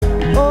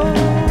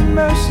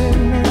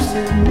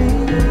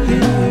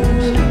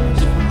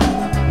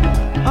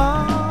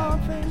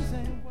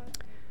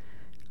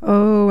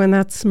and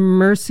that's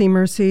Mercy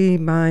Mercy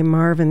by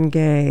Marvin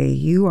Gaye.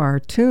 You are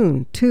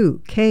tuned to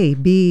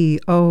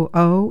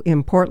KBOO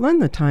in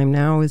Portland. The time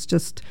now is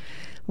just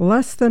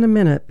less than a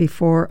minute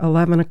before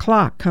 11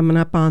 o'clock. Coming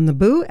up on the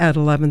Boo at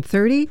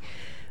 11:30,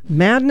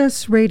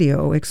 Madness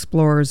Radio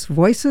explores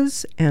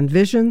voices and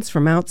visions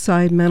from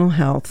outside mental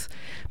health.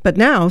 But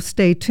now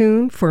stay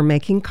tuned for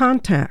Making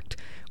Contact,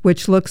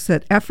 which looks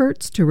at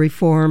efforts to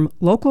reform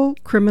local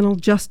criminal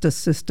justice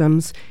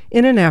systems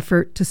in an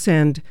effort to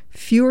send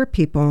fewer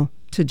people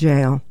to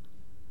jail.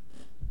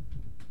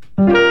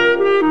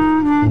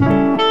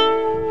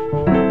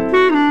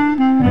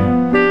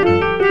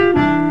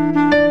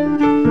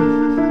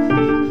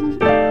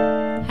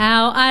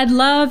 How I'd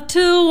love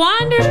to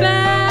wander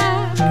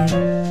back.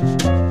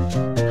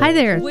 Hi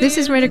there, this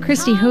is Rita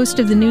Christie, host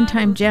of the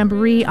Noontime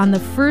Jamboree on the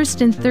first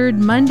and third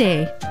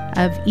Monday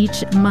of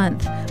each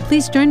month.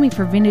 Please join me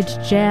for vintage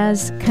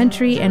jazz,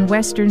 country, and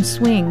western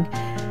swing.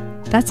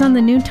 That's on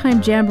the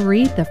Noontime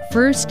Jamboree, the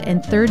first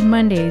and third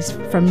Mondays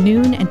from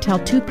noon until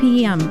 2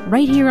 p.m.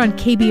 right here on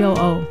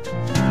KBOO.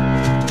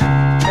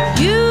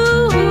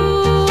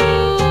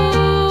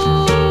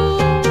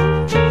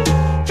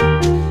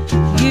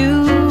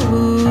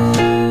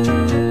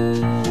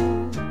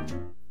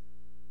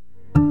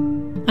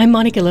 I'm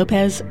Monica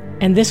Lopez,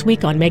 and this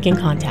week on Making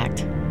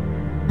Contact.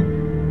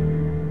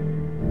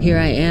 Here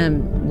I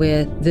am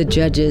with the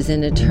judges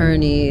and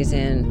attorneys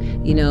and,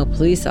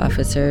 police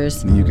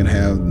officers. You can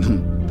have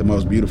the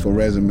most beautiful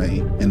resume,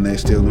 and they're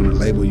still going to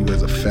label you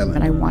as a felon.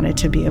 And I wanted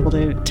to be able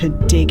to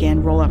dig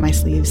in, roll up my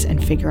sleeves,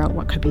 and figure out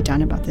what could be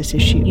done about this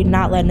issue. You're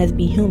not letting us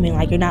be human.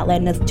 You're not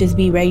letting us just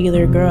be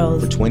regular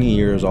girls. For 20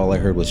 years, all I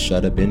heard was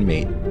shut up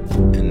inmate.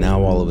 And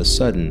now all of a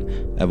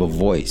sudden, I have a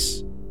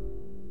voice.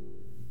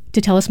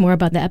 To tell us more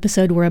about the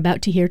episode we're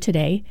about to hear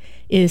today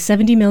is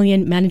 70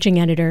 Million managing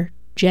editor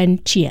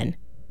Jen Chien,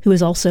 who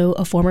is also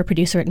a former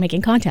producer at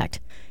Making Contact.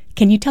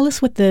 Can you tell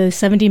us what the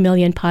 70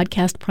 Million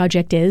podcast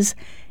project is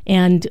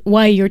and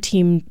why your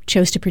team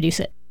chose to produce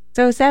it?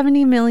 So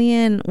 70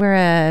 Million, we're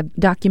a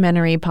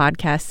documentary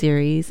podcast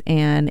series,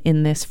 and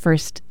in this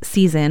first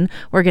season,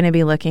 we're going to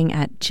be looking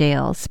at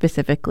jails,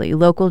 specifically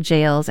local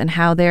jails, and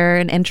how they're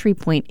an entry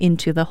point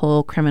into the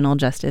whole criminal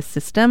justice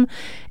system,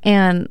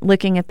 and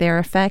looking at their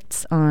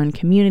effects on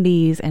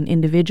communities and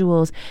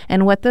individuals,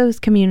 and what those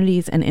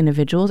communities and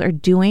individuals are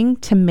doing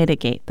to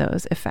mitigate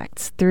those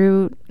effects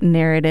through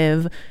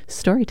narrative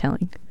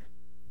storytelling.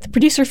 The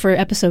producer for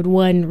episode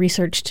 1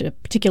 researched a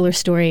particular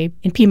story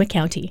in Pima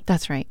County.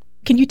 That's right.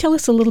 Can you tell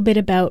us a little bit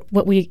about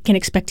what we can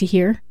expect to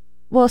hear?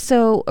 Well,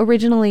 so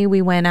originally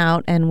we went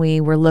out and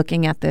we were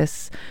looking at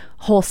this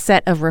whole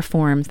set of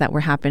reforms that were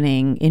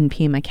happening in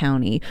Pima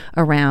County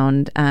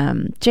around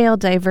jail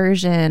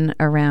diversion,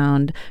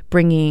 around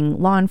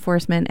bringing law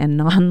enforcement and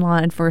non-law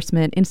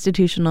enforcement,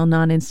 institutional,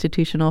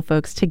 non-institutional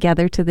folks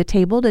together to the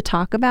table to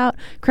talk about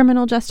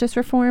criminal justice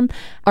reform.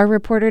 Our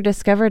reporter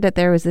discovered that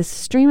there was this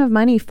stream of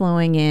money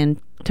flowing in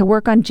to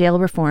work on jail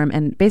reform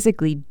and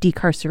basically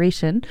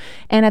decarceration.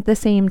 And at the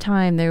same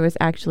time, there was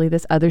actually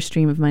this other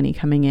stream of money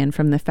coming in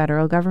from the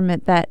federal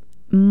government that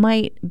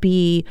might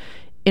be,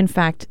 in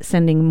fact,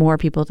 sending more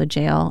people to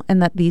jail,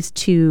 and that these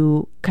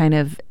two kind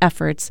of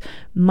efforts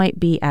might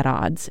be at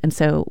odds. And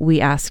so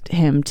we asked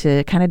him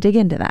to kind of dig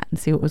into that and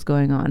see what was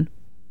going on.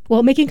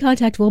 Well, Making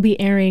Contact will be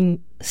airing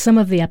some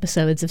of the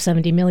episodes of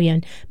 70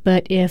 Million,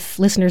 but if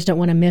listeners don't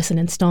want to miss an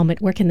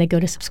installment, where can they go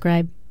to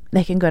subscribe?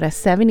 They can go to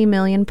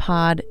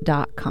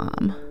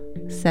 70millionpod.com,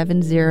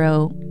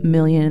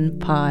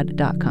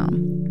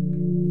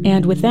 70millionpod.com.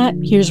 And with that,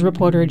 here's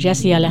reporter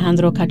Jesse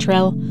Alejandro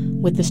Catrell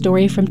with the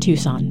story from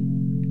Tucson.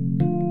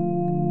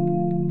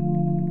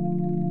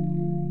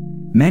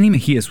 Manny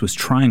Mejias was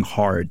trying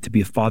hard to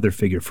be a father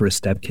figure for his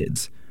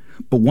stepkids,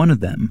 but one of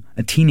them,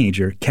 a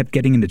teenager, kept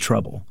getting into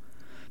trouble.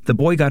 The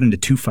boy got into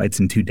 2 fights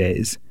in 2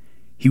 days.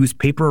 He was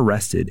paper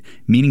arrested,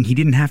 meaning he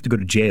didn't have to go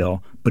to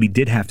jail, but he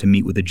did have to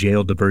meet with a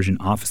jail diversion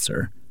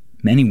officer.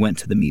 Manny went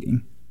to the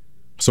meeting.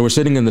 So we're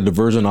sitting in the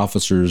diversion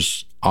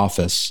officer's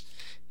office,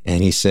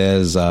 and he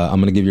says, I'm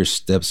going to give your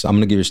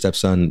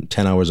stepson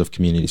 10 hours of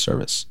community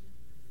service.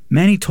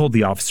 Manny told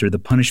the officer the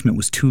punishment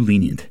was too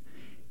lenient.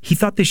 He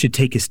thought they should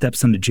take his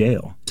stepson to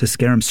jail to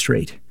scare him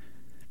straight.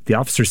 The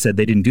officer said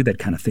they didn't do that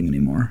kind of thing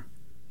anymore.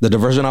 The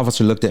diversion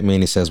officer looked at me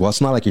and he says, well,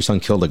 it's not like your son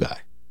killed a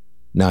guy.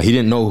 Now, he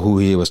didn't know who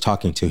he was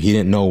talking to. He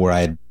didn't know where I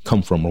had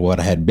come from or what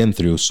I had been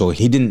through. So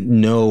he didn't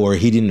know, or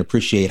he didn't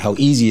appreciate how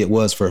easy it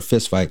was for a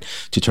fist fight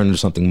to turn into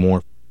something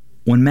more.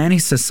 When Manny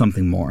says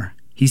something more,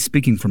 he's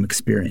speaking from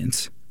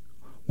experience.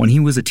 When he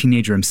was a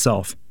teenager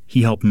himself,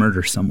 he helped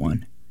murder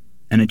someone,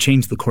 and it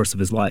changed the course of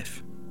his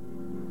life.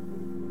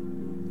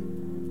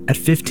 At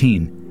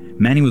 15,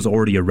 Manny was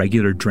already a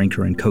regular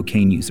drinker and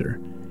cocaine user.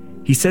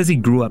 He says he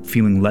grew up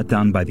feeling let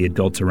down by the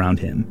adults around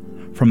him,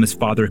 from his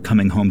father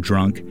coming home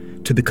drunk,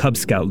 to the Cub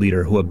Scout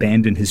leader who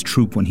abandoned his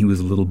troop when he was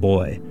a little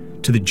boy,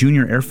 to the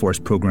Junior Air Force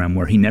program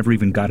where he never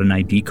even got an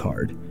ID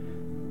card.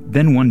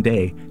 Then one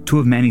day, 2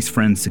 of Manny's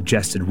friends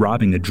suggested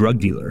robbing a drug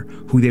dealer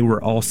who they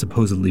were all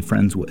supposedly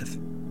friends with.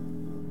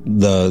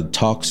 the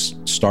talks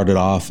started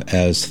off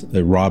as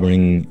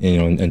robbing,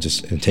 and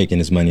just taking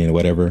his money and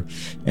whatever.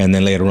 And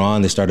then later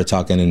on, they started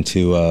talking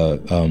into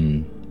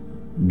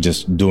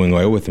just doing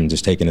away with him,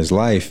 just taking his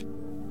life.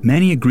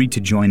 Manny agreed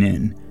to join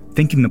in,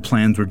 thinking the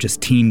plans were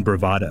just teen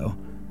bravado.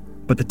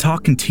 But the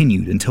talk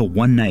continued until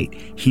one night,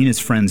 he and his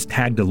friends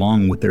tagged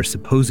along with their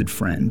supposed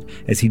friend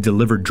as he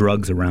delivered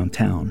drugs around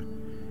town.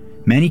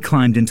 Manny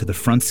climbed into the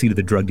front seat of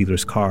the drug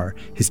dealer's car,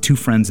 his two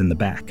friends in the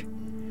back.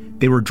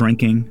 They were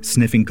drinking,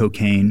 sniffing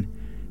cocaine.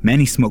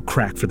 Manny smoked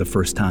crack for the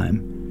first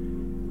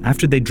time.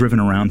 After they'd driven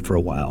around for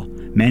a while,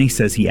 Manny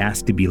says he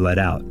asked to be let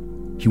out.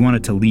 He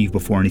wanted to leave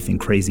before anything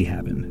crazy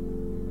happened.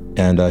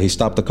 And he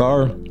stopped the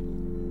car.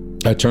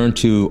 I turned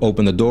to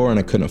open the door and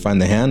I couldn't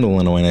find the handle,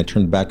 and when I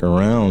turned back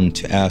around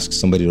to ask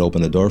somebody to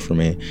open the door for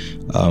me,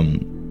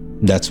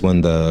 that's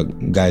when the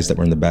guys that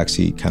were in the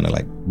backseat kind of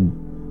like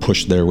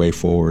pushed their way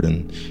forward,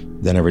 and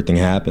then everything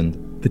happened.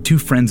 The two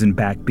friends in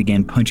back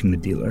began punching the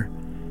dealer.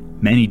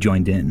 Manny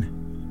joined in.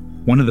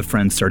 One of the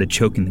friends started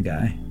choking the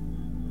guy.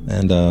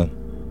 And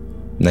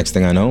next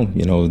thing I know,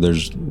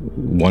 there's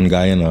one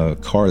guy in a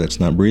car that's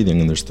not breathing,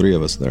 and there's three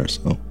of us there,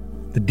 so.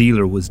 The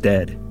dealer was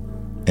dead.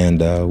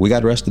 And we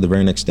got arrested the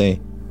very next day.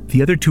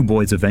 The other two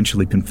boys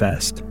eventually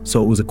confessed,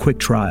 so it was a quick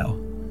trial.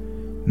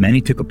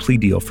 Manny took a plea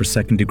deal for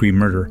second-degree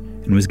murder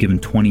and was given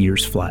 20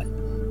 years flat.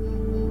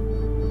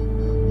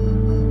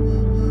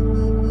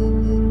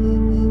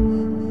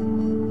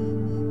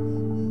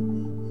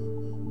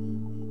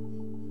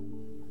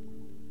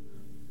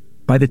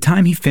 By the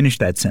time he finished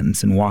that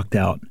sentence and walked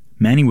out,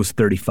 Manny was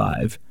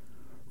 35.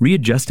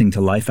 Readjusting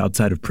to life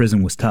outside of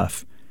prison was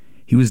tough.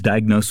 He was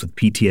diagnosed with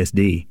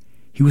PTSD.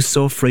 He was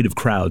so afraid of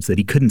crowds that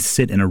he couldn't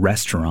sit in a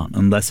restaurant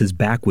unless his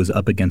back was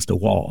up against a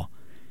wall.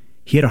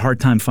 He had a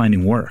hard time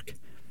finding work.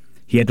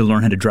 He had to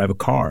learn how to drive a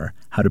car,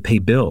 how to pay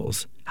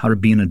bills, how to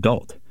be an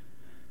adult.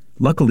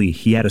 Luckily,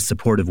 he had a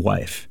supportive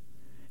wife.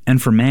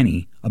 And for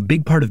Manny, a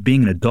big part of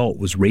being an adult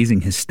was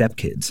raising his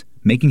stepkids,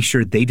 making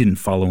sure they didn't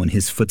follow in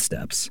his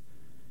footsteps.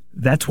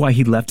 That's why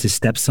he left his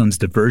stepson's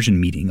diversion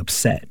meeting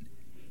upset.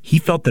 He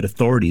felt that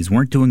authorities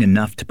weren't doing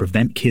enough to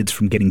prevent kids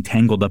from getting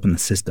tangled up in the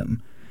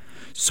system.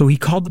 So he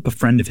called up a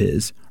friend of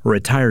his, a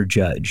retired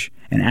judge,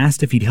 and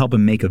asked if he'd help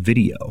him make a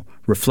video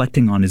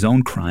reflecting on his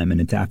own crime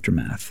and its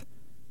aftermath.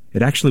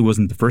 It actually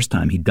wasn't the first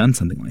time he'd done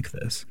something like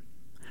this.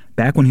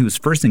 Back when he was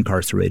first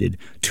incarcerated,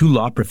 two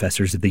law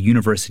professors at the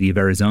University of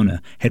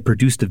Arizona had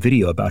produced a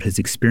video about his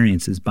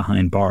experiences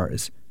behind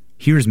bars.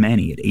 Here's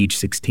Manny at age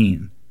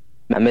 16.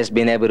 I miss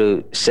being able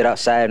to sit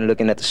outside and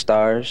looking at the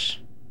stars,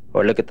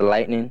 or look at the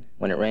lightning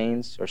when it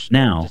rains.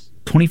 Now,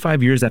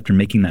 25 years after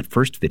making that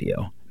first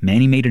video,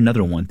 Manny made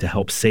another one to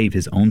help save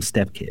his own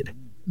stepkid.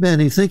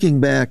 Manny,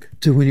 thinking back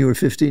to when you were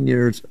 15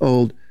 years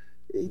old,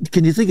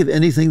 can you think of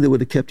anything that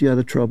would have kept you out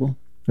of trouble?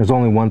 There's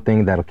only one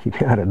thing that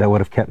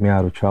would have kept me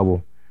out of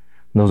trouble.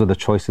 And those are the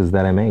choices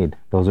that I made.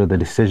 Those are the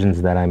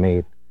decisions that I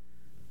made.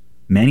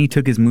 Manny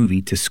took his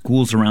movie to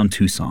schools around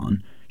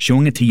Tucson,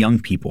 showing it to young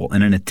people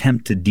in an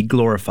attempt to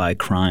deglorify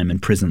crime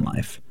and prison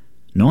life.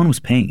 No one was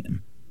paying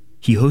him.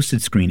 He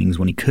hosted screenings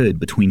when he could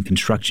between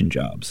construction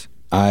jobs.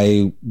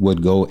 I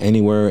would go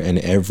anywhere and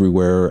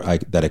everywhere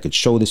that I could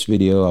show this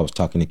video. I was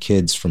talking to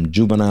kids from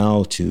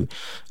juvenile to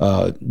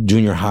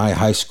junior high,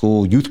 high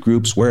school, youth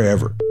groups,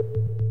 wherever.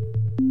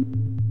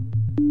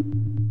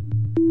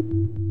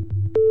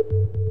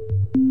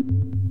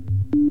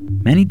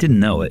 Manny didn't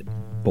know it,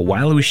 but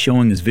while he was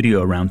showing his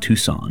video around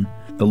Tucson,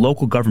 the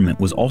local government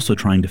was also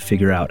trying to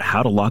figure out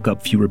how to lock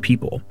up fewer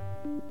people.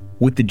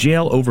 With the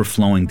jail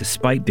overflowing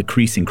despite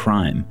decreasing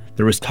crime,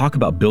 there was talk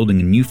about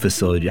building a new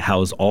facility to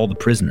house all the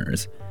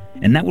prisoners,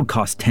 and that would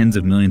cost tens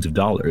of millions of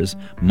dollars,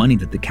 money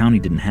that the county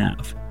didn't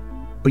have.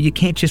 But you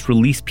can't just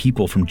release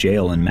people from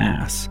jail en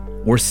masse,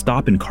 or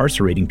stop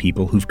incarcerating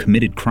people who've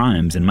committed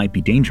crimes and might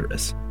be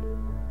dangerous.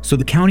 So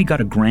the county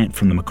got a grant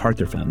from the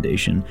MacArthur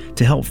Foundation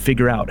to help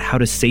figure out how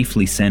to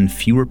safely send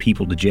fewer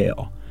people to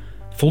jail.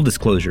 Full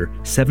disclosure,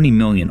 $70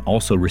 million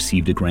also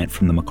received a grant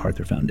from the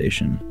MacArthur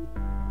Foundation.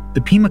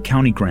 The Pima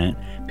County grant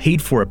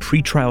paid for a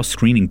pretrial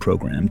screening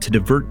program to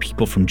divert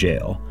people from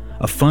jail,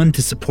 a fund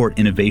to support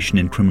innovation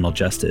in criminal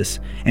justice,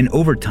 and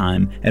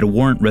overtime at a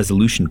warrant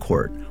resolution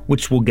court,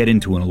 which we'll get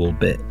into in a little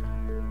bit.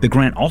 The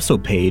grant also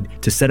paid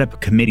to set up a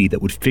committee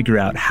that would figure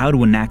out how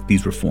to enact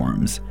these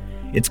reforms.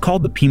 It's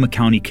called the Pima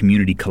County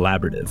Community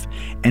Collaborative,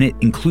 and it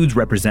includes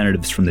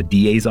representatives from the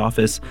DA's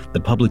office, the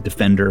public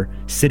defender,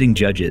 sitting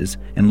judges,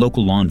 and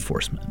local law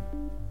enforcement.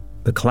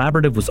 The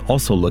collaborative was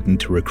also looking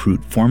to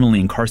recruit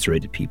formerly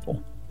incarcerated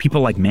people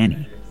like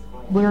Manny.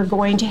 We're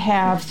going to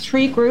have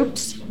 3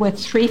 groups with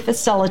 3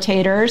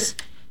 facilitators.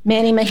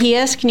 Manny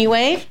Mejias, can you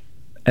wave?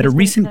 At a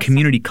recent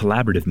community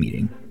collaborative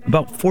meeting,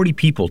 about 40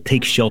 people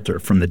take shelter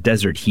from the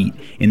desert heat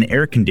in the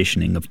air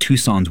conditioning of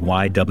Tucson's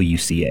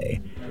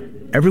YWCA.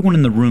 Everyone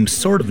in the room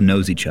sort of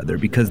knows each other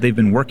because they've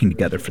been working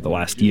together for the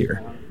last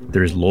year.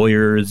 There's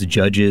lawyers,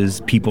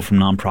 judges, people from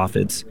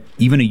nonprofits,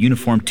 even a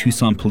uniformed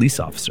Tucson police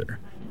officer.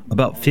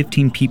 About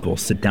 15 people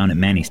sit down at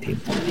Manny's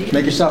table.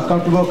 Make yourself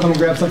comfortable. Come and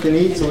grab something to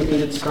eat so we can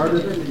get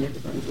started.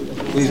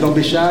 Please don't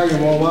be shy. You're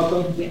more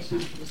welcome.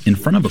 In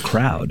front of a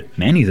crowd,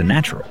 Manny's a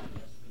natural.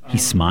 He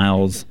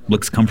smiles,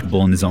 looks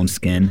comfortable in his own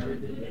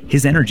skin.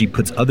 His energy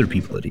puts other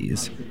people at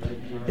ease.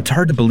 It's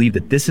hard to believe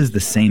that this is the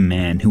same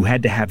man who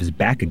had to have his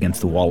back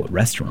against the wall at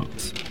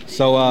restaurants.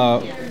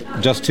 So,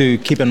 just to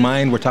keep in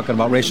mind, we're talking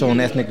about racial and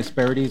ethnic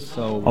disparities,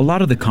 so... A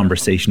lot of the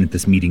conversation at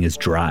this meeting is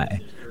dry,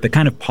 the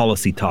kind of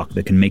policy talk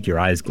that can make your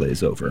eyes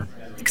glaze over.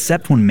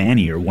 Except when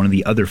Manny or one of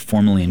the other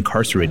formerly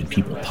incarcerated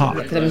people talk.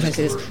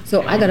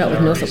 So I got out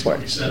with no support,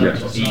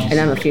 and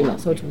I'm a female,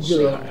 so it's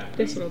really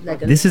hard.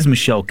 This is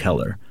Michelle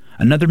Keller,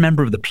 another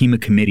member of the Pima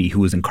committee who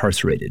was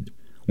incarcerated.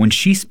 When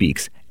she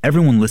speaks,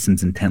 everyone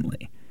listens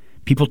intently.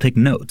 People take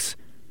notes.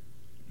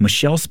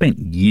 Michelle spent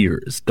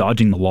years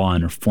dodging the law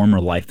in her former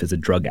life as a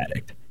drug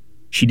addict.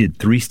 She did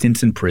 3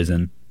 stints in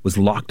prison, was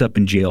locked up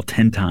in jail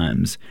 10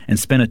 times, and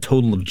spent a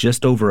total of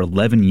just over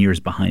 11 years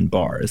behind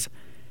bars.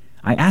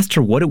 I asked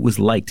her what it was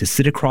like to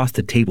sit across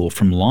the table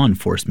from law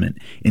enforcement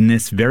in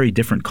this very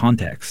different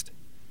context.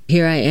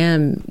 Here I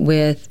am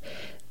with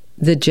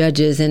the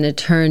judges and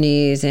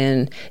attorneys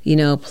and,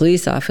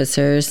 police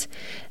officers,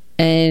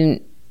 and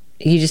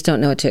you just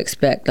don't know what to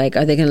expect. Like,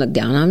 are they going to look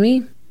down on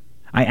me?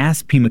 I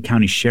asked Pima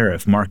County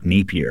Sheriff Mark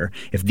Napier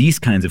if these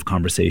kinds of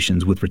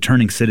conversations with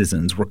returning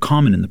citizens were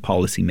common in the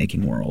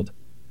policymaking world.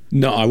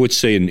 No, I would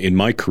say in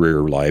my career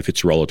life,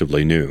 it's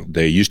relatively new.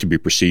 They used to be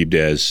perceived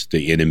as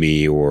the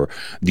enemy, or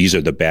these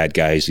are the bad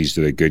guys, these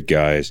are the good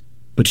guys.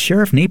 But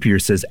Sheriff Napier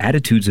says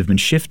attitudes have been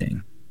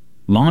shifting.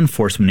 Law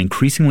enforcement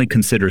increasingly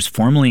considers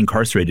formerly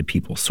incarcerated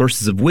people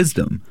sources of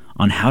wisdom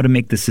on how to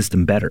make the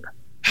system better.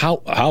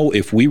 How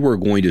if we were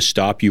going to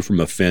stop you from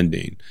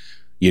offending,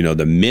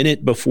 the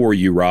minute before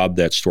you robbed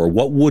that store,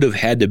 what would have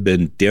had to have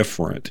been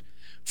different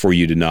for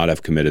you to not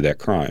have committed that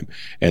crime?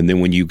 And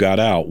then when you got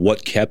out,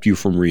 what kept you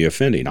from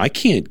reoffending? I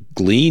can't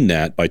glean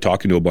that by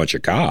talking to a bunch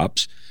of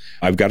cops.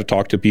 I've got to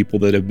talk to people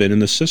that have been in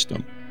the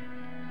system.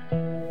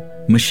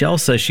 Michelle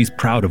says she's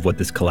proud of what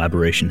this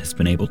collaboration has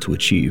been able to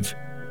achieve.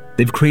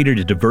 They've created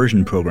a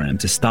diversion program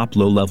to stop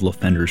low-level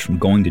offenders from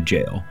going to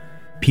jail.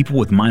 People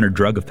with minor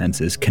drug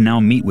offenses can now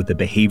meet with a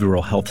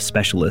behavioral health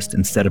specialist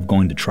instead of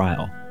going to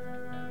trial.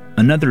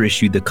 Another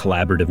issue the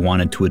collaborative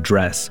wanted to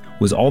address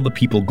was all the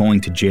people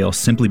going to jail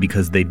simply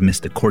because they'd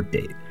missed a court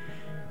date.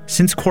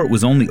 Since court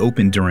was only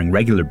open during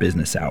regular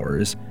business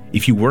hours,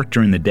 if you worked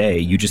during the day,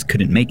 you just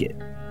couldn't make it,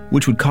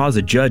 which would cause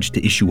a judge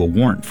to issue a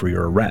warrant for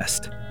your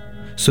arrest.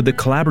 So the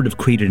collaborative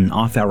created an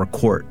off-hour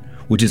court,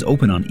 which is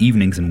open on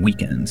evenings and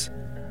weekends.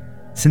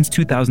 Since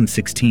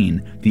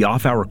 2016, the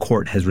off-hour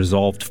court has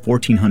resolved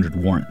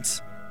 1,400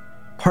 warrants.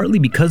 Partly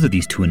because of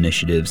these 2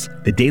 initiatives,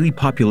 the daily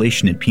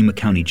population at Pima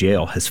County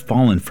Jail has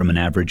fallen from an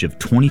average of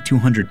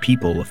 2,200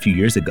 people a few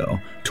years ago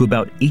to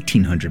about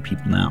 1,800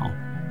 people now.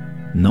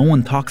 No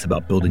one talks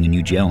about building a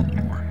new jail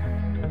anymore.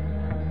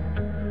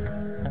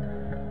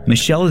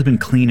 Michelle has been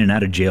clean and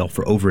out of jail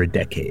for over a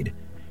decade.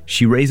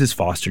 She raises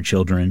foster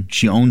children,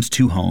 she owns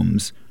 2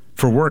 homes.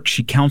 For work,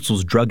 she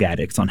counsels drug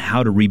addicts on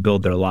how to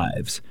rebuild their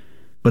lives.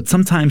 But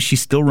sometimes she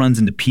still runs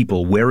into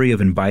people wary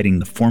of inviting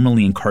the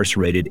formerly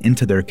incarcerated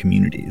into their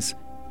communities.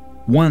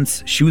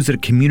 Once, she was at a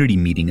community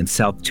meeting in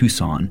South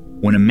Tucson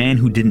when a man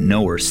who didn't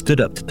know her stood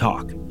up to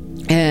talk.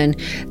 And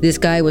this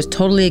guy was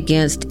totally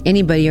against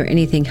anybody or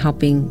anything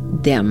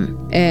helping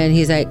them. And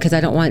he's like, because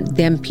I don't want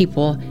them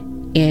people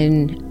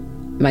in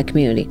my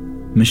community.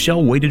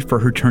 Michelle waited for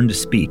her turn to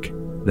speak,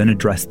 then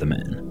addressed the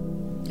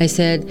man. I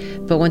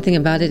said, but one thing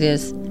about it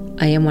is,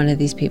 I am one of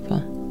these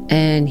people.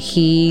 And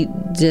he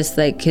just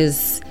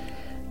his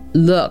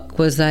look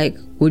was like,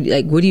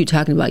 what are you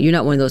talking about? You're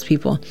not one of those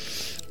people.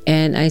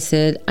 And I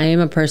said, I am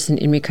a person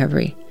in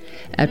recovery.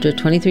 After a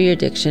 23-year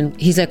addiction,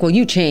 he's like, well,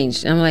 you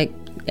changed. And I'm like,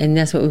 and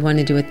that's what we want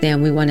to do with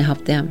them. We want to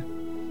help them.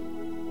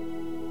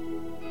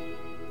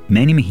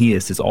 Manny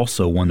Mejias is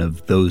also one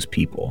of those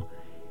people.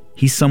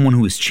 He's someone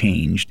who has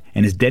changed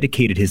and has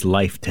dedicated his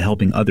life to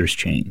helping others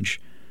change.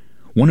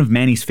 One of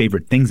Manny's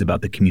favorite things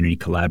about the Community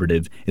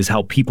Collaborative is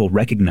how people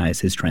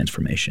recognize his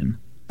transformation.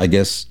 I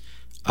guess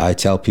I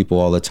tell people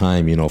all the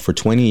time, for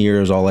 20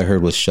 years, all I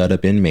heard was shut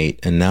up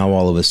inmate. And now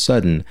all of a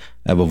sudden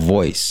I have a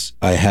voice.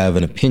 I have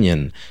an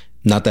opinion.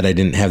 Not that I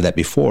didn't have that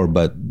before,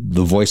 but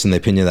the voice and the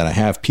opinion that I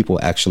have, people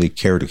actually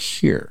care to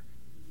hear.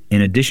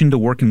 In addition to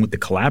working with the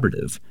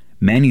Collaborative,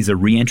 Manny's a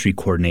reentry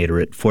coordinator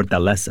at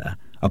Fortaleza,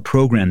 a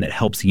program that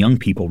helps young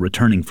people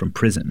returning from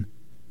prison.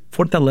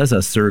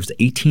 Fortaleza serves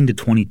 18 to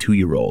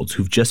 22-year-olds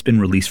who've just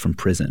been released from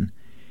prison.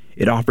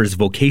 It offers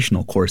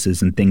vocational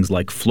courses in things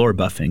like floor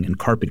buffing and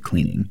carpet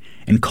cleaning,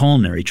 and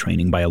culinary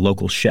training by a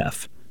local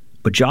chef.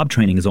 But job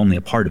training is only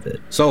a part of it.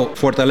 So,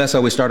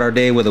 Fortaleza, we start our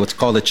day with what's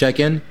called a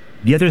check-in.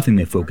 The other thing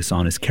they focus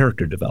on is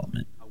character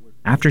development.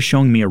 After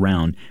showing me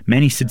around,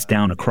 Manny sits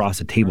down across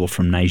a table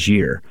from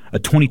Niger, a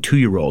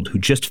 22-year-old who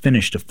just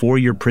finished a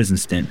 4-year prison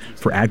stint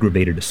for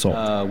aggravated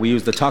assault. We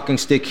use the talking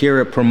stick here.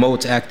 It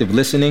promotes active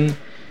listening.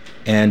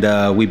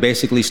 And we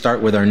basically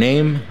start with our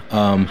name,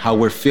 how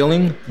we're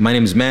feeling. My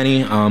name is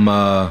Manny.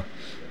 I'm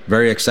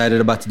very excited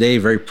about today,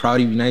 very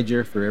proud of you,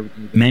 Niger, for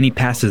everything. Manny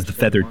passes the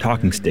feathered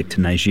talking stick to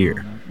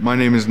Niger. My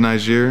name is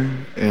Niger,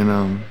 and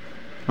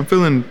I'm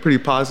feeling pretty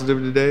positive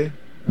today.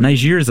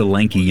 Niger is a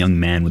lanky young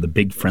man with a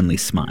big friendly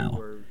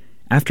smile.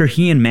 After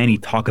he and Manny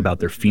talk about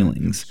their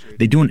feelings,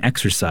 they do an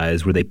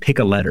exercise where they pick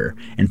a letter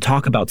and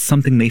talk about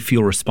something they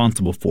feel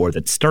responsible for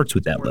that starts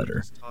with that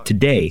letter.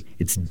 Today,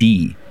 it's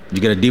D. You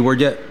get a D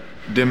word yet?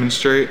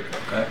 Demonstrate.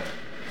 Okay.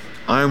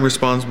 I am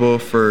responsible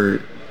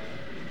for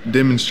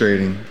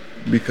demonstrating,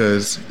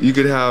 because you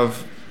could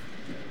have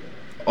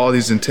all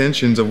these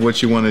intentions of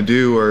what you want to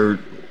do or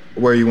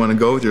where you want to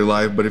go with your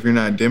life, but if you're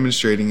not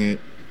demonstrating it.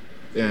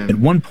 At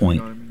one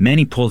point,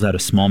 Manny pulls out a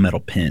small metal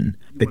pin,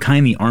 the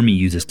kind the Army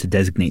uses to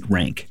designate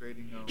rank.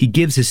 He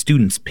gives his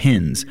students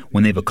pins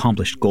when they've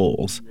accomplished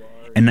goals,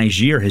 and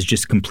Niger has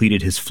just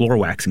completed his floor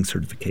waxing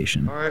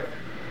certification. All right.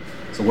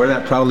 So wear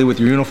that proudly with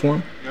your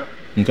uniform? Yep.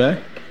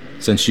 Okay.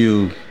 Since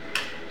you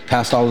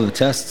passed all of the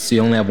tests,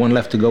 you only have one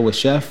left to go with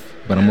Chef,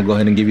 but I'm gonna go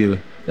ahead and give you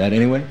that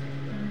anyway.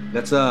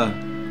 Let's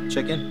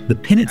check in. The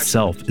pin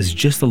itself is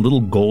just a little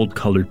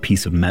gold-colored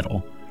piece of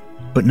metal,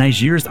 but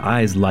Niger's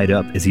eyes light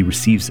up as he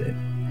receives it.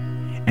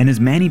 And as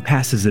Manny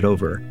passes it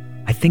over,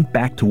 I think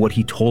back to what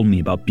he told me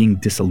about being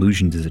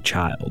disillusioned as a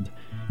child,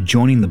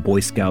 joining the Boy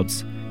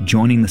Scouts,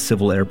 joining the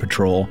Civil Air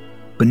Patrol,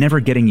 but never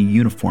getting a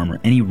uniform or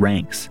any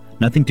ranks,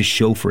 nothing to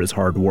show for his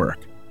hard work,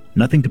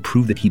 nothing to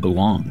prove that he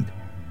belonged.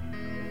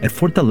 At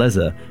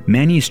Fortaleza,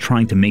 Manny is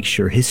trying to make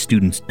sure his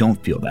students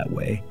don't feel that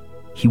way.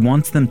 He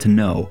wants them to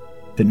know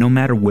that no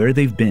matter where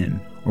they've been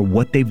or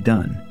what they've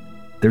done,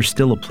 there's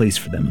still a place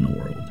for them in the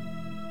world.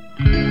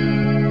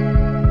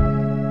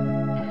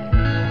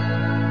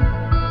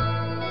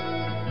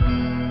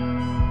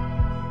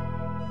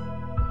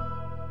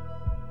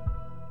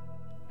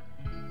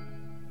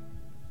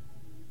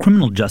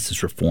 Criminal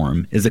justice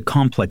reform is a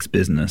complex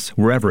business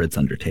wherever it's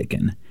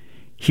undertaken.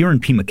 Here in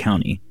Pima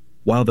County,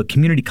 while the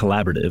Community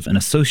Collaborative and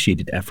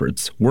associated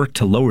efforts work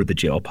to lower the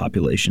jail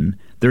population,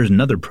 there's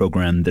another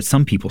program that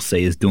some people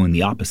say is doing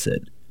the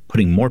opposite,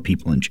 putting more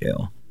people in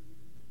jail.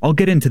 I'll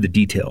get into the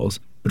details,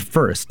 but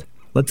first,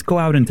 let's go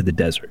out into the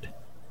desert.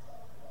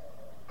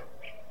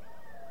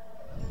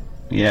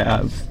 We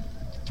have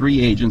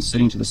 3 agents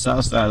sitting to the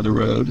south side of the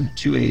road,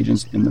 2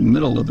 agents in the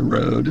middle of the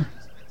road.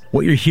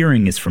 What you're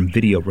hearing is from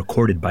video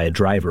recorded by a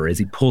driver as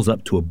he pulls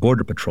up to a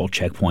Border Patrol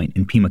checkpoint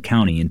in Pima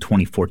County in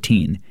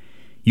 2014.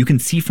 You can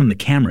see from the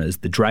cameras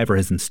the driver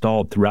has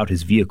installed throughout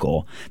his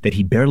vehicle that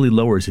he barely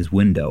lowers his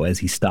window as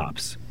he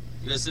stops.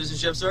 U.S.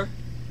 citizenship, sir?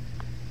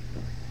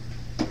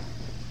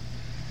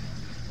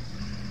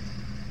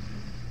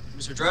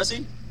 Mr.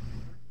 Dressy?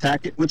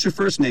 Tackett, what's your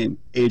first name,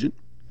 agent?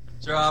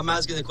 Sir, I'm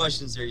asking the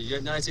questions, sir. You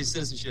have United States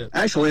citizenship.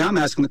 Actually, I'm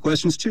asking the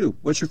questions too.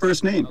 What's your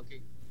first name?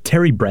 Okay.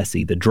 Terry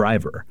Bressy, the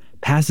driver,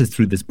 passes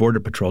through this Border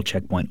Patrol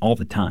checkpoint all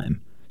the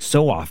time,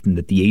 so often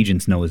that the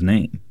agents know his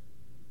name.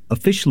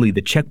 Officially,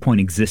 the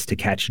checkpoint exists to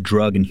catch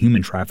drug and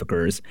human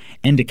traffickers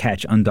and to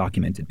catch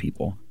undocumented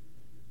people.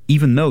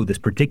 Even though this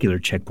particular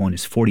checkpoint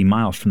is 40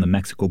 miles from the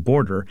Mexico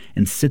border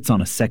and sits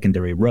on a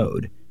secondary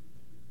road.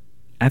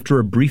 After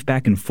a brief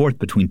back and forth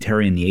between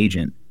Terry and the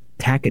agent,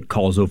 Tackett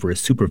calls over his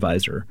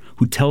supervisor,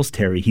 who tells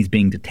Terry he's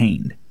being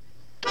detained.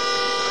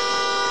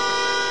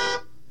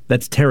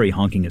 That's Terry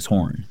honking his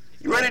horn.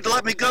 You ready to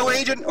let me go,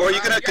 agent, or are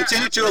you going to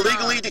continue to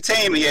illegally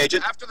detain me,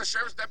 agent? After the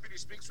sheriff's deputy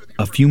speaks with you.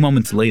 A few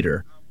moments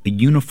later, a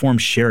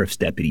uniformed sheriff's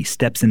deputy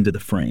steps into the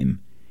frame.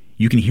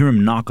 You can hear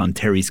him knock on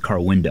Terry's car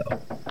window.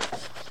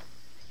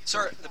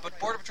 Sir, the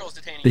Border Patrol is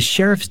detaining. The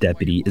sheriff's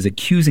deputy is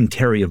accusing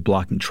Terry of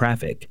blocking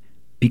traffic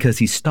because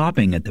he's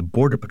stopping at the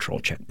Border Patrol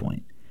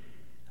checkpoint.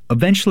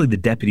 Eventually, the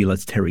deputy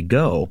lets Terry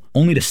go,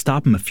 only to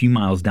stop him a few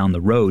miles down the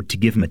road to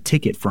give him a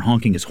ticket for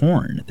honking his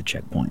horn at the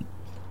checkpoint.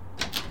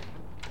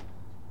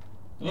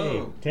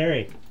 Hey,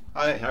 Terry.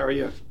 Hi, how are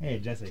you? Hey,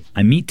 Jesse.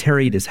 I meet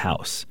Terry at his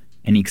house,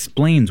 and he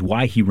explains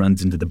why he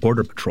runs into the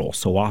Border Patrol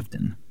so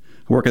often.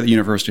 I work at the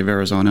University of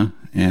Arizona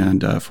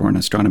and for an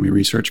astronomy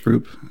research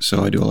group,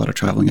 so I do a lot of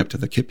traveling up to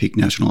the Kitt Peak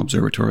National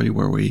Observatory,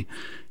 where we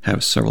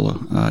have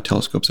several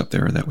telescopes up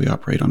there that we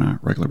operate on a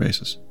regular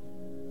basis.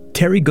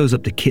 Terry goes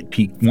up to Kitt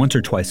Peak once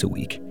or twice a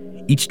week.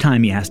 Each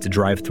time he has to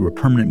drive through a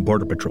permanent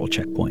Border Patrol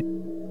checkpoint.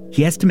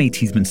 He estimates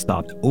he's been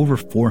stopped over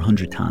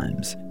 400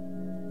 times.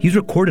 He's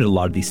recorded a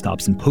lot of these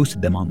stops and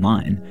posted them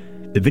online.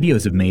 The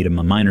videos have made him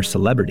a minor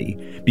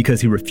celebrity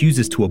because he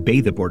refuses to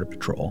obey the Border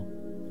Patrol.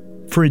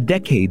 For a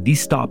decade,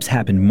 these stops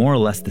happened more or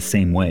less the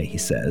same way, he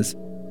says.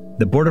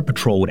 The Border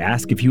Patrol would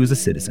ask if he was a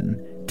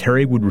citizen.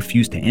 Terry would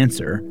refuse to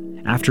answer.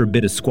 After a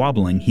bit of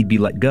squabbling, he'd be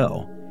let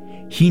go.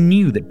 He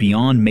knew that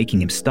beyond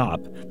making him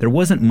stop, there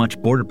wasn't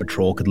much Border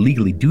Patrol could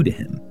legally do to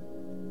him.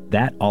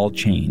 That all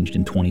changed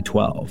in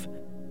 2012.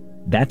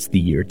 That's the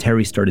year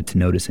Terry started to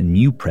notice a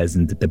new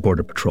presence at the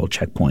Border Patrol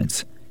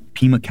checkpoints,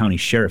 Pima County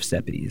Sheriff's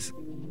deputies.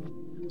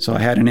 So I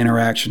had an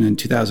interaction in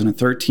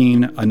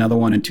 2013, another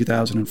one in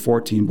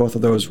 2014. Both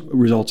of those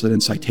resulted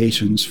in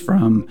citations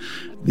from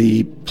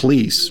the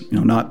police,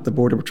 not the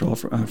Border Patrol,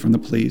 from the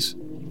police.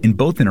 In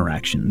both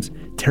interactions,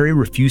 Terry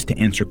refused to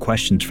answer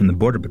questions from the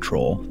Border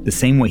Patrol the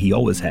same way he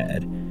always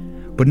had.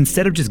 But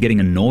instead of just getting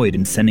annoyed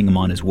and sending him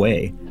on his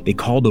way, they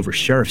called over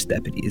sheriff's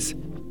deputies.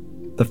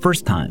 The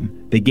first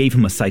time, they gave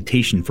him a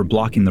citation for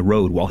blocking the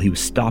road while he was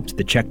stopped at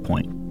the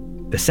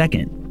checkpoint. The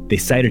second, they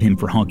cited him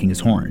for honking his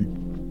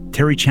horn.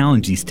 Terry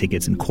challenged these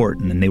tickets in court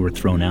and then they were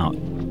thrown out.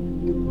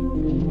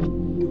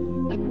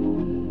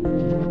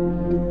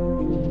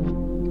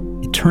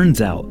 It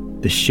turns out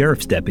the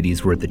sheriff's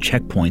deputies were at the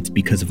checkpoints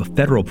because of a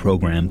federal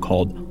program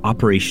called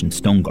Operation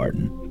Stone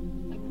Garden.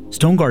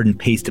 Stone Garden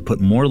pays to put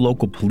more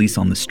local police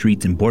on the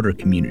streets in border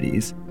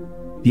communities.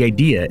 The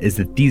idea is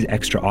that these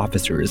extra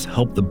officers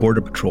help the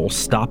Border Patrol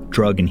stop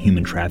drug and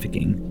human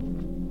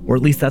trafficking. Or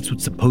at least that's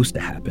what's supposed to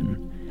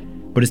happen.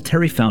 But as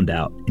Terry found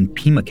out, in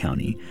Pima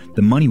County,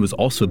 the money was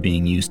also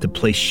being used to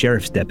place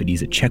sheriff's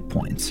deputies at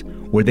checkpoints,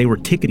 where they were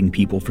ticketing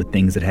people for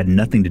things that had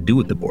nothing to do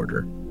with the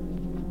border.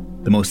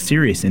 The most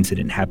serious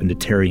incident happened to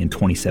Terry in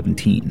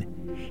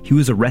 2017. He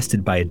was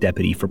arrested by a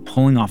deputy for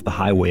pulling off the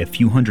highway a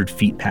few hundred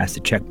feet past a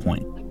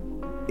checkpoint.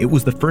 It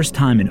was the first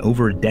time in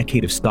over a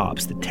decade of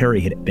stops that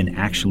Terry had been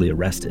actually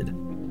arrested.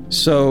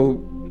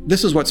 So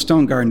this is what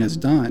Stone Garden has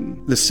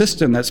done. The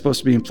system that's supposed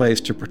to be in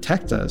place to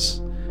protect us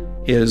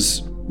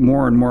is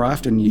more and more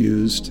often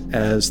used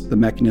as the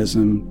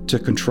mechanism to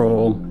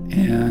control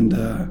and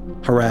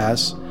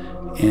harass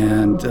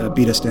and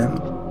beat us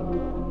down.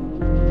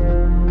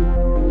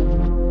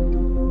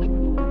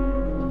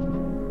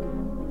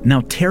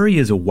 Now, Terry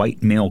is a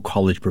white male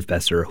college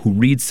professor who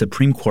reads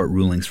Supreme Court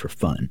rulings for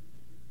fun.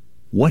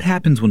 What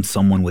happens when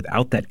someone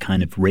without that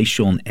kind of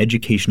racial and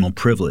educational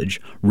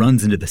privilege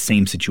runs into the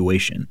same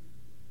situation?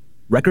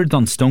 Records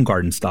on Stone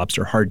Garden stops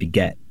are hard to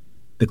get.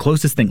 The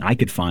closest thing I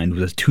could find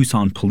was a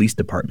Tucson Police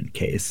Department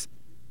case.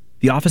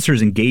 The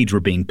officers engaged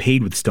were being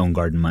paid with Stone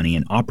Garden money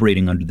and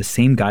operating under the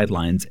same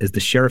guidelines as the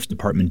Sheriff's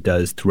Department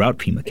does throughout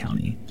Pima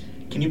County.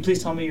 Can you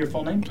please tell me your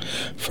full name?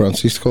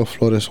 Francisco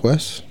Flores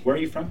West. Where are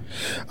you from?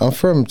 I'm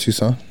from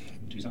Tucson.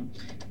 Tucson.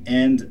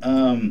 And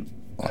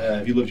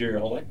have you lived here your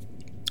whole life?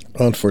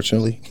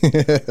 Unfortunately.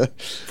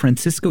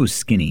 Francisco is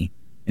skinny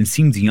and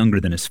seems younger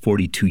than his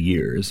 42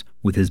 years,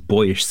 with his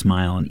boyish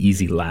smile and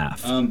easy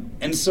laugh.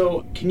 And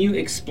so, can you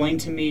explain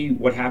to me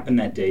what happened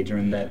that day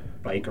during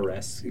that bike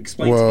arrest?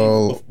 Explain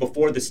to me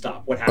before the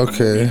stop. What happened?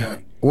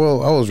 Okay.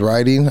 Well, I was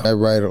riding. I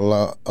ride a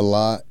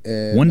lot.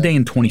 And one day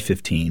in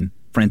 2015,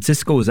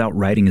 Francisco was out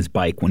riding his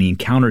bike when he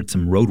encountered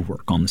some road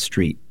work on the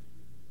street.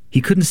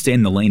 He couldn't stay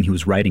in the lane he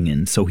was riding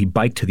in, so he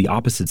biked to the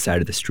opposite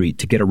side of the street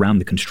to get around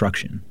the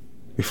construction.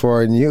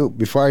 Before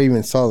I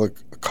even saw the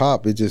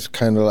cop, it just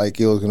kind of like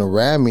it was going to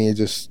ram me. It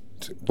just,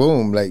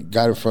 boom, like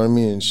got in front of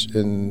me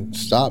and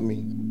stopped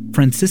me.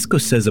 Francisco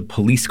says a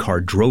police car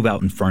drove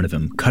out in front of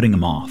him, cutting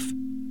him off.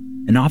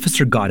 An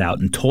officer got out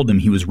and told him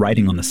he was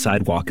riding on the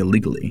sidewalk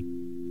illegally.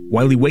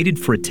 While he waited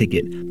for a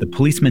ticket, the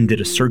policeman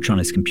did a search on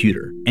his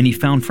computer, and he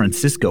found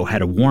Francisco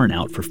had a warrant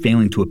out for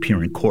failing to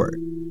appear in court.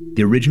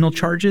 The original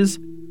charges?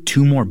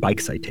 2 more bike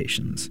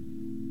citations.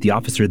 The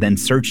officer then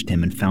searched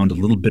him and found a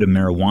little bit of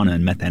marijuana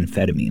and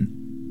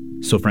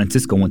methamphetamine. So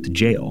Francisco went to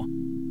jail.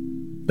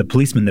 The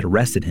policeman that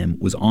arrested him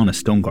was on a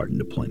Stone Garden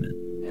deployment.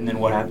 And then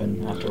what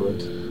happened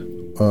afterwards?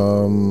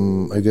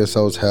 I guess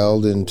I was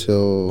held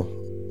until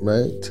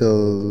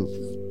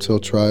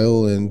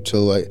trial,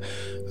 until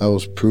I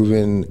was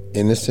proven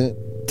innocent.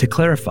 To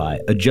clarify,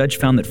 a judge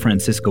found that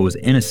Francisco was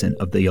innocent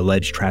of the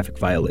alleged traffic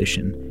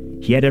violation.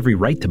 He had every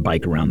right to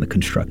bike around the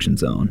construction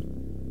zone.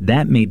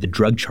 That made the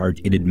drug charge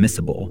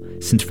inadmissible,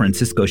 since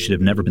Francisco should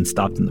have never been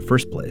stopped in the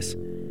first place.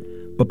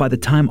 But by the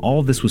time all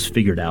of this was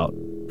figured out,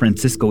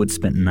 Francisco had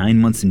spent 9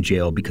 months in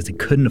jail because he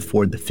couldn't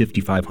afford the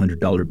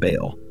 $5,500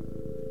 bail.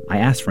 I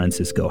asked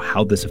Francisco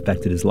how this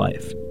affected his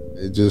life.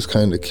 It just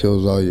kind of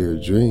kills all your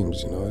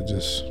dreams, it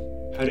just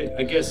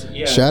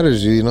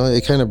shatters you,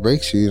 it kind of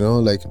breaks you,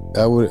 like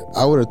I would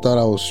have thought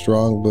I was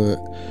strong,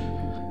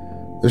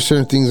 but there's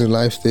certain things in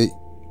life that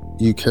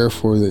you care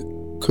for that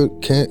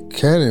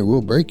can and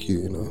will break you,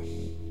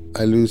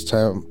 I lose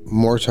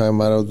more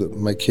time out of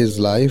my kid's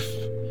life.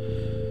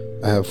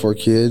 I have 4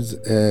 kids,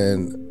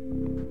 and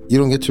you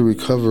don't get to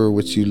recover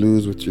what you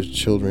lose with your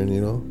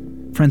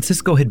children,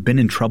 Francisco had been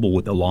in trouble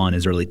with the law in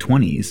his early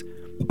 20s,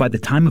 but by the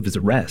time of his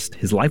arrest,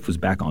 his life was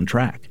back on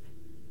track.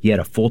 He had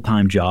a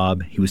full-time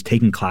job, he was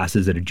taking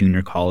classes at a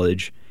junior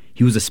college.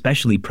 He was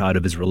especially proud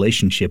of his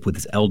relationship with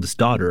his eldest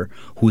daughter,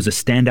 who was a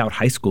standout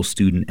high school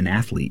student and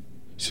athlete.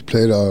 She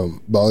played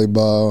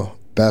volleyball,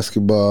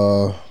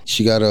 basketball.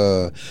 She got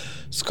a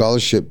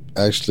scholarship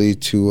actually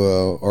to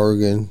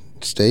Oregon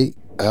State.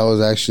 I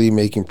was actually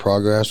making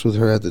progress with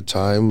her at the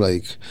time.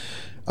 Like,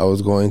 I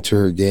was going to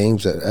her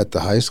games at the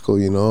high school,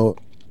 Give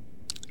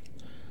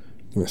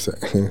me a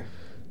second.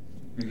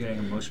 You're getting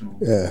emotional.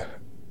 Yeah.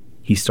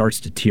 He starts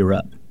to tear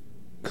up.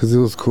 Because it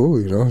was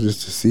cool,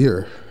 just to see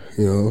her,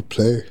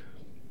 play.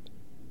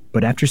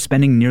 But after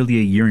spending nearly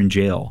a year in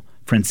jail,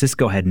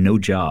 Francisco had no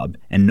job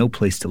and no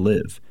place to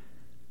live.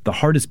 The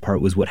hardest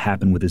part was what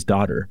happened with his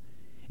daughter.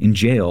 In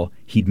jail,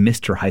 he'd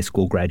missed her high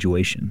school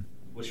graduation.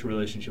 What's your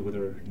relationship with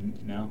her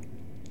now?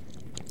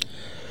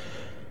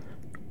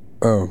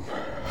 I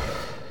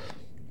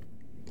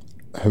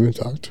haven't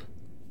talked.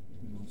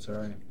 I'm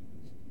sorry.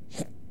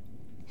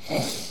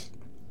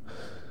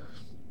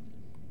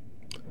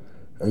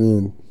 I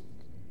didn't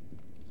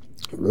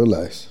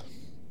realize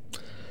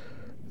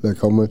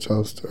like how much I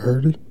was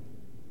hurting.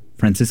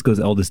 Francisco's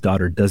eldest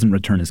daughter doesn't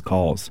return his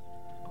calls.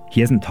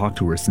 He hasn't talked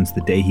to her since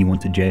the day he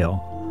went to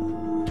jail.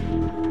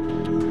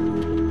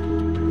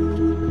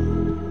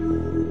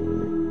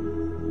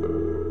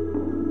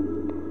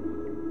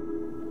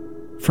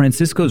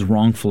 Francisco's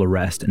wrongful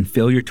arrest and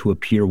failure to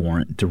appear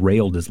warrant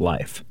derailed his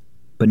life.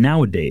 But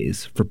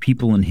nowadays, for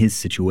people in his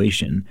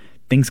situation,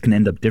 things can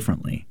end up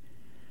differently.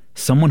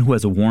 Someone who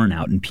has a warrant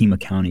out in Pima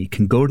County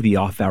can go to the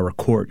off-hour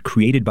court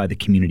created by the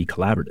Community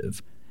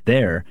Collaborative.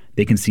 There,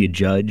 they can see a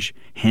judge,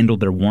 handle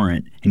their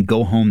warrant, and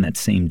go home that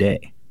same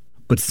day.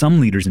 But some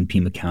leaders in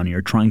Pima County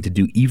are trying to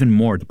do even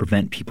more to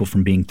prevent people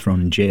from being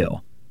thrown in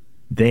jail.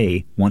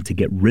 They want to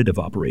get rid of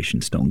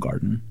Operation Stone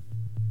Garden.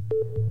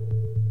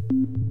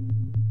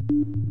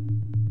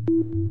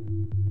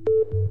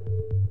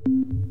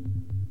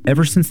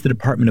 Ever since the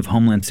Department of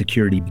Homeland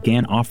Security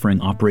began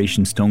offering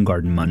Operation Stone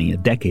Garden money a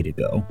decade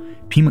ago,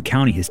 Pima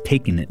County has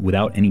taken it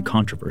without any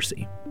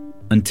controversy.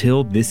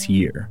 Until this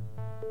year.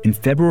 In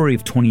February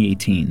of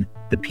 2018,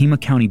 the Pima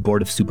County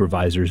Board of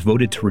Supervisors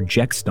voted to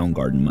reject Stone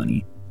Garden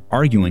money,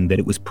 arguing that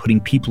it was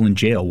putting people in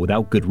jail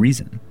without good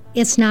reason.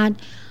 It's not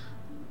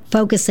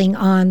focusing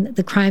on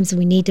the crimes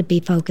we need to be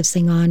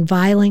focusing on: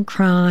 violent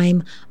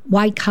crime,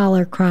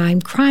 white-collar crime,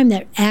 crime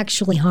that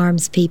actually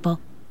harms people.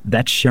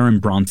 That's Sharon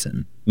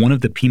Bronson, one of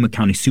the Pima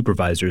County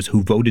supervisors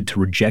who voted to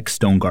reject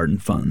Stone Garden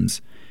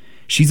funds.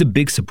 She's a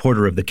big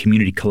supporter of the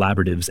Community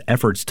Collaborative's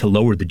efforts to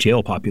lower the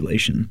jail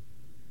population.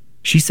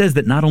 She says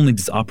that not only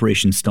does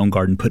Operation Stone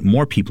Garden put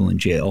more people in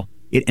jail,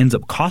 it ends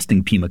up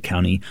costing Pima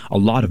County a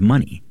lot of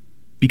money.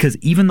 Because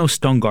even though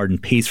Stone Garden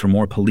pays for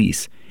more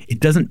police, it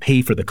doesn't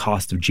pay for the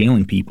cost of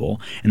jailing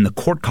people and the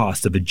court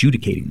costs of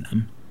adjudicating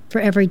them.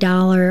 For every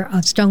dollar,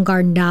 a Stone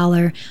Garden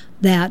dollar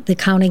that the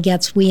county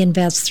gets, we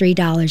invest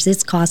 $3.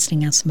 It's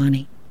costing us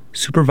money.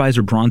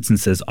 Supervisor Bronson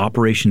says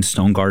Operation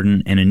Stone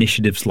Garden and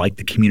initiatives like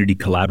the Community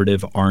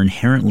Collaborative are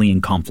inherently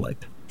in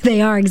conflict. They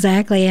are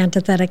exactly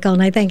antithetical,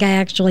 and I think I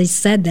actually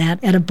said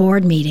that at a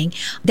board meeting.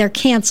 They're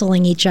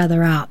canceling each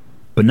other out.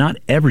 But not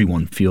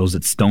everyone feels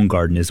that Stone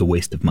Garden is a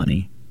waste of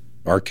money.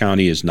 Our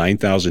county is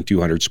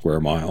 9,200 square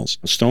miles.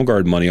 Stone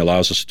Garden money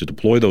allows us to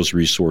deploy those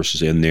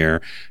resources in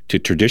there to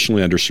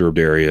traditionally underserved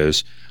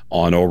areas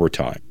on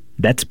overtime.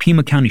 That's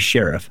Pima County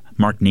Sheriff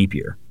Mark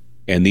Napier.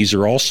 And these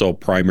are also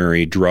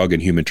primary drug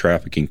and human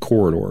trafficking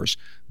corridors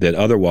that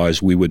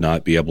otherwise we would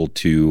not be able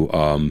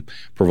to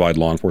provide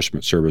law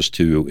enforcement service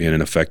to in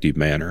an effective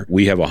manner.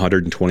 We have a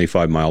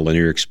 125-mile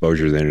linear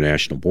exposure to the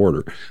international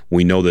border.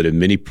 We know that in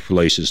many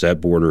places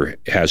that border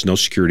has no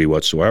security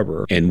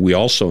whatsoever. And we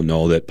also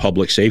know that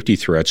public safety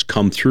threats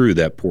come through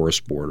that porous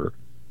border.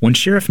 When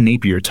Sheriff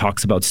Napier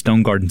talks about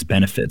Stone Garden's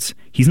benefits,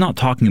 he's not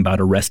talking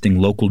about arresting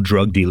local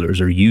drug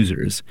dealers or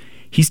users.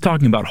 He's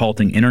talking about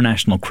halting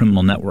international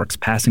criminal networks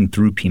passing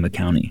through Pima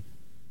County.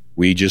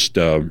 We just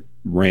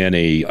ran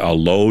a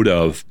load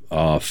of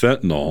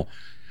fentanyl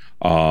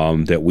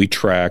that we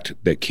tracked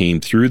that came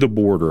through the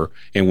border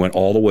and went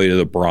all the way to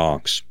the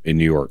Bronx in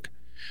New York.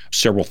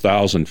 Several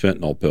thousand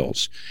fentanyl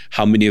pills.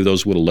 How many of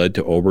those would have led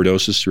to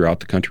overdoses throughout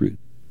the country?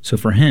 So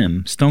for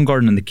him, Stone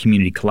Garden and the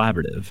Community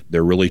Collaborative,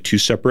 they're really two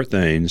separate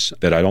things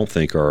that I don't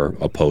think are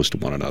opposed to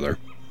one another.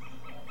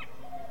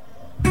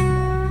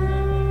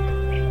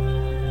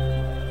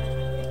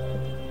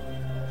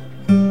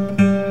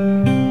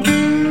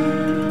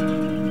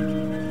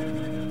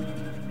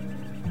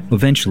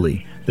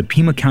 Eventually, the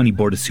Pima County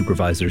Board of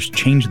Supervisors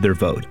changed their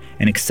vote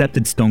and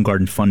accepted Stone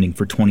Garden funding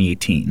for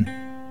 2018.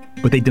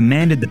 But they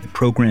demanded that the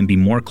program be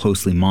more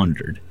closely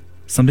monitored,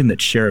 something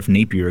that Sheriff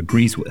Napier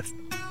agrees with.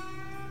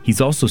 He's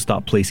also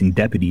stopped placing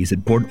deputies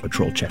at Border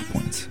Patrol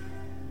checkpoints.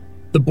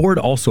 The board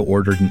also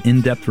ordered an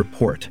in-depth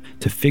report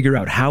to figure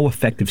out how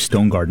effective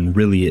Stone Garden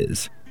really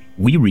is.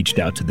 We reached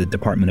out to the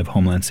Department of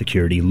Homeland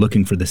Security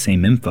looking for the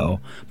same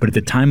info, but at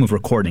the time of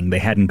recording, they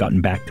hadn't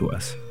gotten back to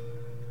us.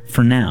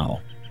 For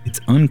now, it's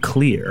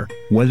unclear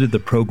whether the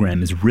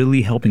program is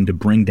really helping to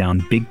bring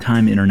down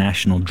big-time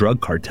international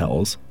drug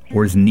cartels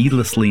or is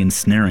needlessly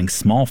ensnaring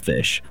small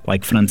fish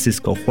like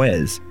Francisco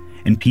Juez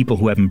and people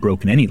who haven't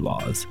broken any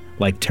laws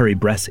like Terry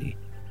Bressi.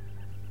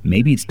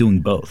 Maybe it's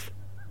doing both.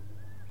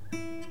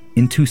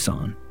 In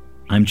Tucson,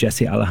 I'm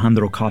Jesse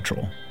Alejandro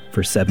Cottrell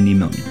for 70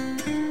 Million.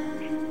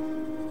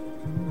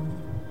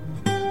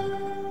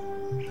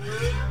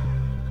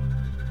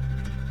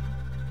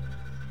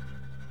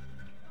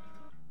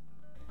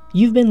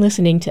 You've been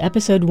listening to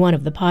episode 1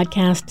 of the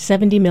podcast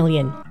 70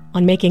 Million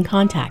on Making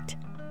Contact.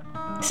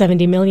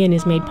 70 Million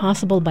is made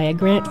possible by a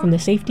grant from the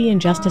Safety and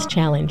Justice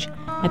Challenge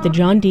at the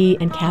John D.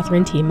 and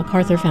Catherine T.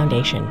 MacArthur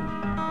Foundation.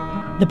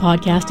 The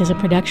podcast is a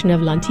production of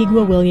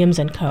Lantigua Williams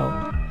 &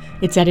 Co.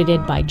 It's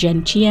edited by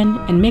Jen Chien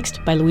and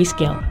mixed by Luis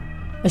Gill.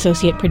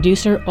 Associate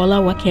producer Ola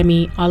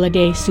Wakemi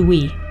Alade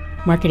Sui.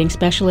 Marketing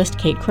specialist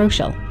Kate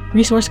Kroschel.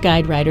 Resource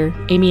guide writer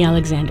Amy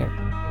Alexander.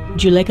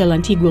 Juleka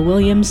Lantigua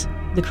Williams,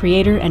 the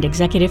creator and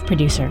executive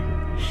producer,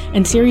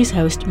 and series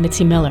host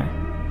Mitzi Miller.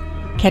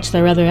 Catch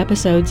their other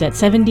episodes at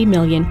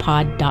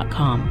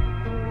 70millionpod.com.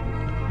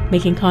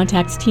 Making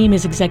Contact's team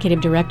is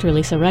Executive Director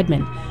Lisa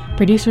Rudman,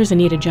 producers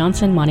Anita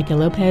Johnson, Monica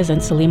Lopez,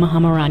 and Salima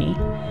Hamarani,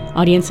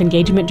 Audience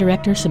Engagement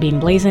Director Sabine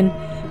Blazin,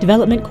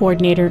 Development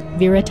Coordinator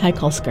Vera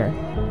Teikulsker,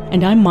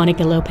 and I'm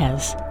Monica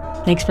Lopez.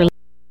 Thanks for listening.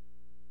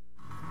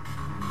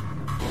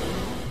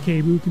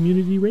 KBOO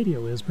Community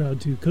Radio is proud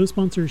to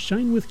co-sponsor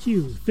Shine with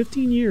Q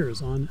 15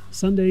 years on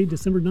Sunday,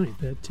 December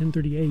 9th at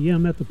 10:30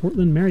 a.m. at the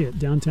Portland Marriott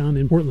downtown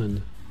in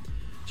Portland.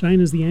 Shine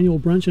is the annual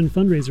brunch and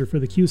fundraiser for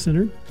the Q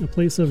Center, a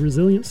place of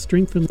resilience,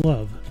 strength, and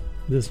love.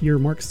 This year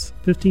marks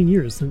 15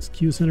 years since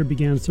Q Center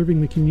began serving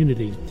the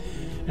community.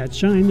 At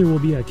Shine, there will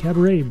be a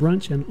cabaret,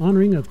 brunch, and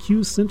honoring of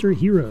Q Center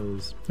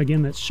heroes.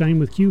 Again, that's Shine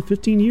with Q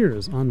 15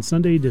 years on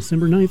Sunday,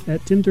 December 9th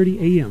at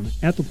 10:30 a.m.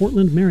 at the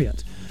Portland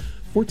Marriott,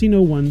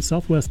 1401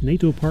 Southwest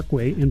NATO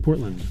Parkway in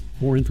Portland.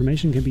 More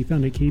information can be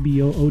found at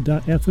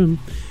kboo.fm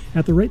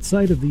at the right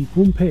side of the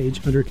home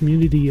page under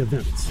Community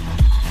Events.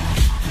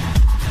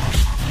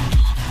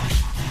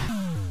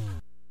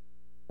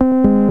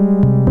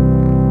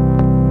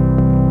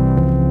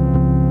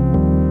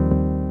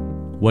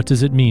 What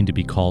does it mean to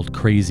be called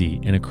crazy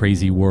in a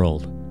crazy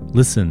world?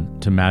 Listen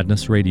to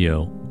Madness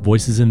Radio,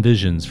 Voices and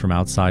Visions from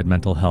Outside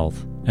Mental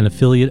Health, an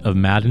affiliate of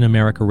Mad in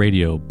America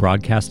Radio,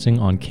 broadcasting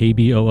on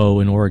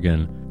KBOO in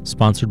Oregon,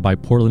 sponsored by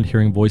Portland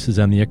Hearing Voices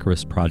and the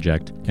Icarus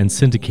Project, and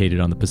syndicated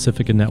on the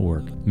Pacifica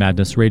Network.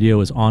 Madness Radio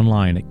is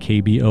online at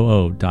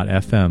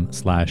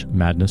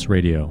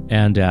kboo.fm/madnessradio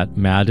and at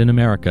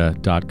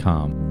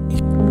madinamerica.com.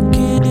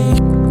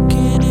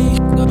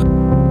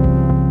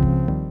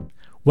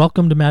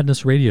 Welcome to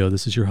Madness Radio.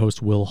 This is your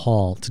host, Will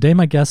Hall. Today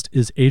my guest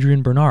is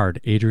Adrian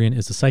Bernard. Adrian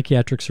is a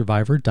psychiatric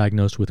survivor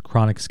diagnosed with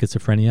chronic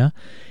schizophrenia.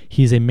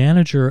 He's a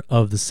manager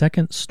of the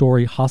Second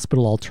Story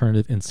Hospital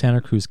Alternative in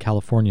Santa Cruz,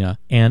 California,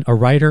 and a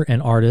writer and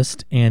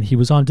artist, and he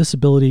was on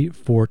disability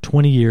for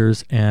 20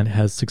 years and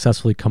has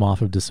successfully come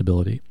off of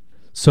disability.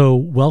 So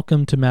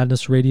welcome to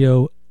Madness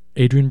Radio,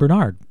 Adrian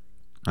Bernard.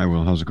 Hi,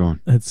 Will. How's it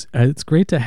going? It's great to